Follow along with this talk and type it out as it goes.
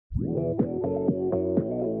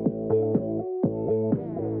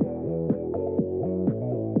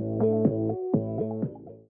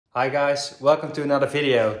Hi guys, welcome to another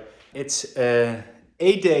video. It's 8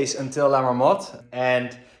 days until La Marmotte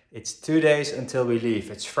and it's 2 days until we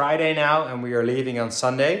leave. It's Friday now and we are leaving on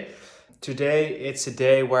Sunday. Today it's a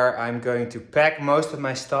day where I'm going to pack most of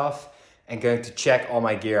my stuff and going to check all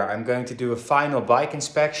my gear. I'm going to do a final bike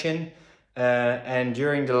inspection and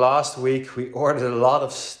during the last week we ordered a lot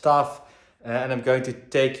of stuff and I'm going to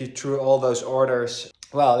take you through all those orders.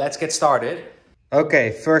 Well, let's get started.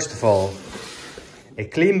 Okay, first of all, a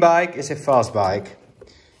clean bike is a fast bike.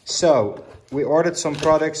 So we ordered some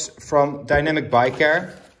products from Dynamic Bike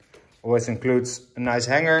Care. Always includes a nice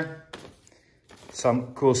hanger,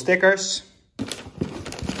 some cool stickers,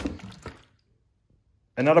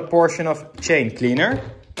 another portion of chain cleaner,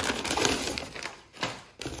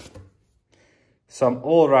 some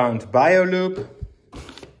all-round bio lube,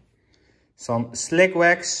 some slick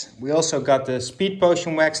wax. We also got the speed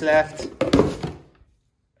potion wax left,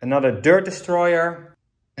 another dirt destroyer,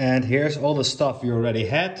 and here's all the stuff we already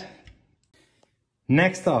had.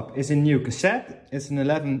 Next up is a new cassette. It's an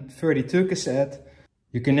 1132 cassette.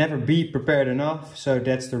 You can never be prepared enough, so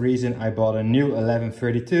that's the reason I bought a new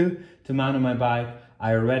 1132 to mount on my bike.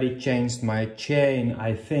 I already changed my chain,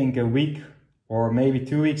 I think a week or maybe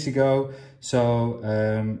 2 weeks ago, so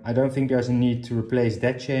I don't think there's a need to replace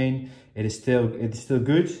that chain. It's still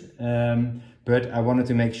good. But I wanted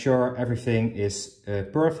to make sure everything is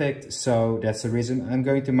perfect, so that's the reason I'm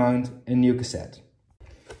going to mount a new cassette.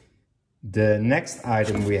 The next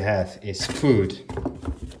item we have is food.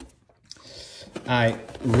 I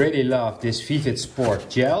really love this Vivid Sport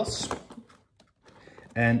gels,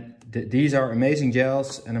 and these are amazing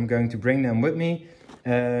gels and I'm going to bring them with me.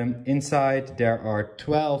 Inside there are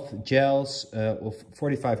 12 gels of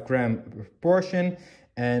 45 gram per portion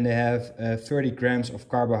and they have 30 grams of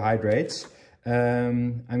carbohydrates.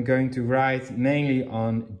 I'm going to write mainly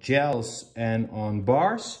on gels and on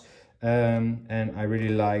bars, and I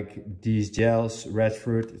really like these gels. Red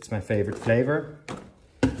fruit, it's my favorite flavor,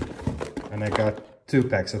 and I got 2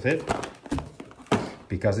 packs of it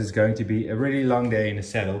because it's going to be a really long day in the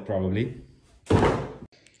saddle probably.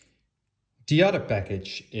 The other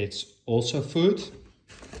package, it's also food.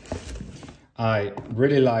 I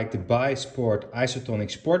really like the Bisport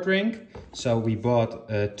Isotonic Sport Drink, so we bought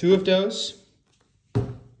 2 of those.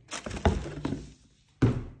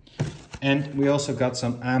 And we also got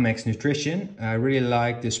some Amex Nutrition. I really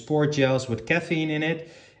like the sport gels with caffeine in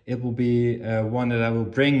it. It will be one that I will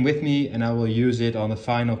bring with me and I will use it on the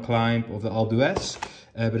final climb of the Alpe d'Huez.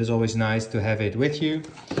 But it's always nice to have it with you.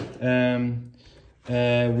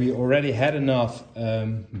 We already had enough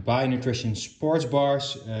Bio Nutrition sports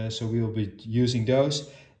bars, so we will be using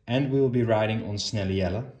those and we will be riding on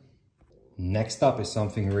Snellielle. Next up is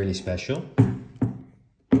something really special.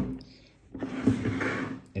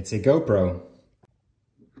 It's a GoPro.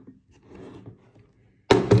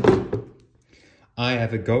 I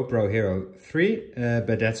have a GoPro Hero 3,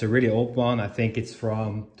 but that's a really old one. I think it's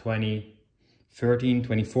from 2013,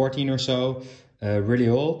 2014 or so. Really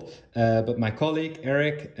old. But my colleague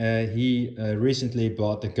Eric, he recently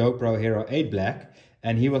bought the GoPro Hero 8 Black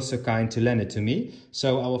and he was so kind to lend it to me.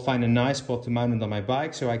 So I will find a nice spot to mount it on my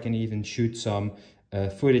bike so I can even shoot some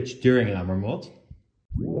footage during La Marmotte.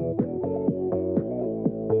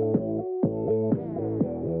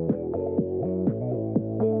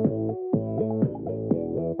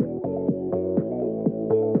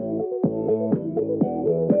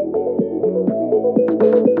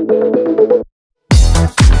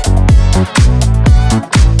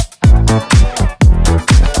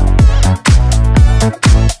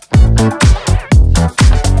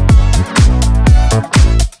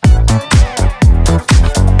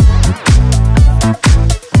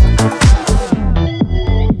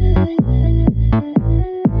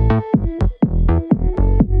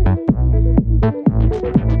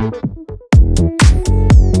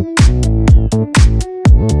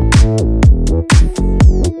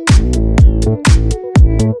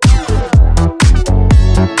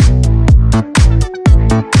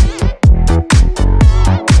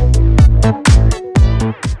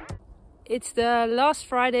 It's the last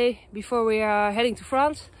Friday before we are heading to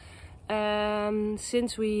France.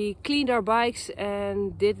 Since we cleaned our bikes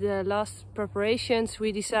and did the last preparations,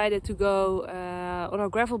 we decided to go on our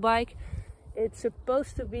gravel bike. It's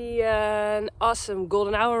supposed to be an awesome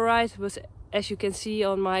golden hour ride, but as you can see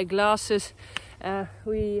on my glasses,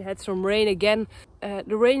 we had some rain again.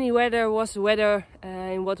 The rainy weather was the weather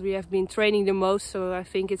in what we have been training the most, so I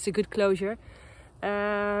think it's a good closure.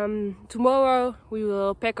 Tomorrow we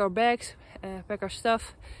will pack our bags, pack our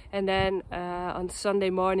stuff, and then on Sunday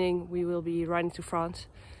morning we will be riding to France.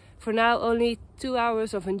 For now, only 2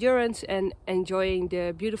 hours of endurance and enjoying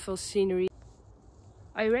the beautiful scenery.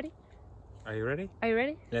 Are you ready? Are you ready? Are you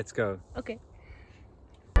ready? Let's go. Okay.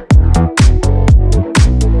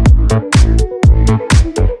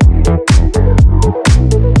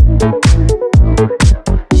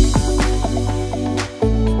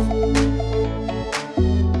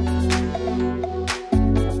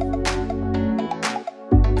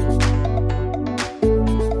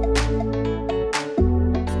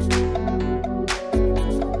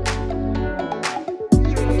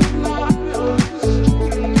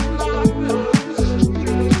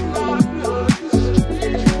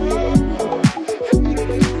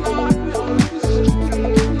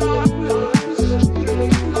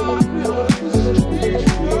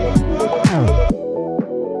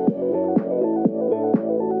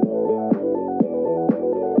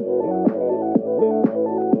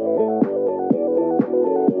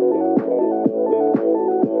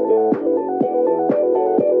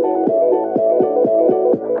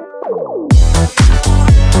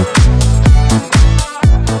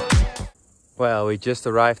 Well, we just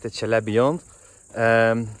arrived at Chalet Beyond.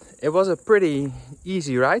 It was a pretty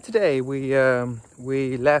easy ride today.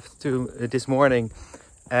 We left this morning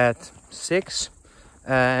at 6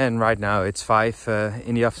 and right now it's 5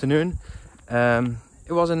 in the afternoon.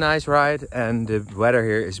 It was a nice ride and the weather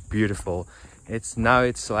here is beautiful. It's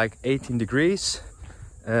like 18 degrees.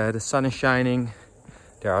 The sun is shining.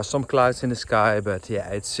 There are some clouds in the sky, but yeah,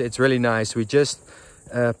 it's really nice. We just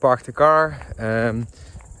parked the car.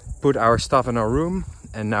 Put our stuff in our room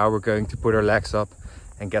and now we're going to put our legs up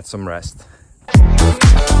and get some rest.